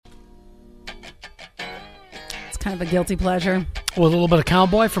kind of a guilty pleasure. With a little bit of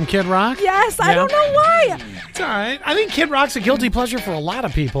Cowboy from Kid Rock? Yes, I don't know why. It's all right. I think Kid Rock's a guilty pleasure for a lot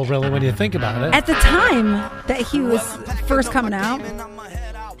of people, really, when you think about it. At the time that he was first coming out.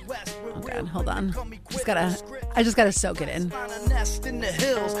 Oh, God, hold on. I just gotta soak it in.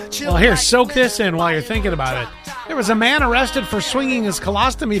 Well, here, soak this in while you're thinking about it. There was a man arrested for swinging his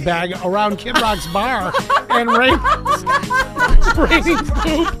colostomy bag around Kid Rock's bar and raining poop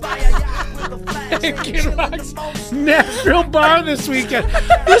at Kid Rock's Nashville bar this weekend.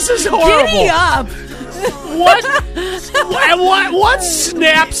 This is horrible. Giddy up. What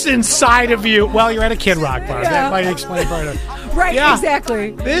snaps inside of you? Well, you're at a Kid Rock bar. Yeah. That might explain part of it. Right, Yeah.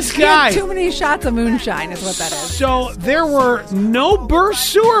 exactly. This He had guy. too many shots of moonshine is what that is. So there were no burst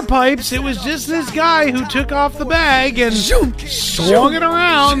sewer pipes. It was just this guy who took off the bag and swung it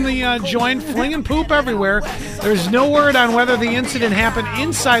around the joint, flinging poop everywhere. There's no word on whether the incident happened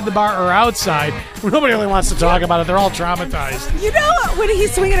inside the bar or outside. Nobody really wants to talk about it. They're all traumatized. You know, when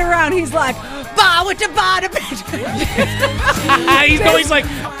he's swinging it around, he's like, "Bah with the bada bitch." He's like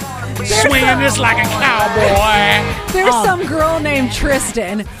swinging this like a cowboy. There's some girl named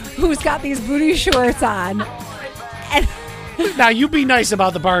Tristan who's got these booty shorts on, and Now you be nice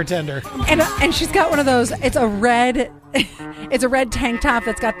about the bartender. and she's got one of those. It's a red tank top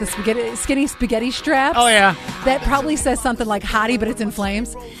that's got the skinny spaghetti straps. Oh yeah. That probably says something like "hottie," but it's in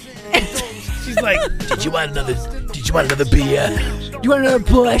flames. She's like, Did you want another beer? Do you want another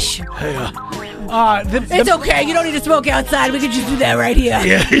push? It's okay. You don't need to smoke outside. We can just do that right here.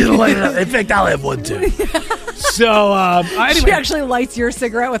 Yeah, you light it up. In fact, I'll have one too. So, anyway. She actually lights your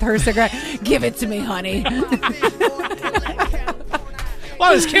cigarette with her cigarette. Give it to me, honey.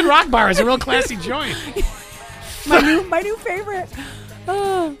 Wow, this Kid Rock bar is a real classy joint. my new favorite.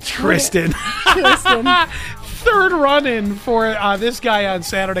 Oh, Tristan. Third run-in for this guy on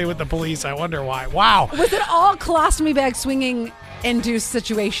Saturday with the police. I wonder why. Wow. Was it all colostomy bag swinging induced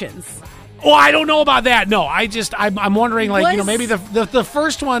situations? Oh, I don't know about that. No, I'm wondering, like, maybe the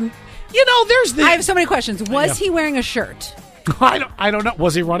first one, there's the... I have so many questions. Was he wearing a shirt? I don't know.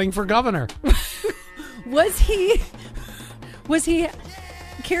 Was he running for governor? Was he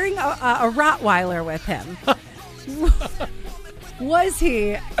carrying a Rottweiler with him? Was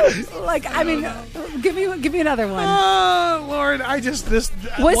he give me another one. Oh, Lord,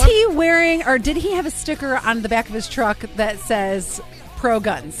 Was he wearing, or did he have a sticker on the back of his truck that says pro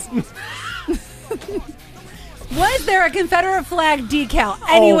guns? Was there a Confederate flag decal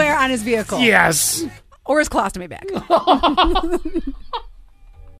anywhere on his vehicle? Yes. Or his colostomy bag?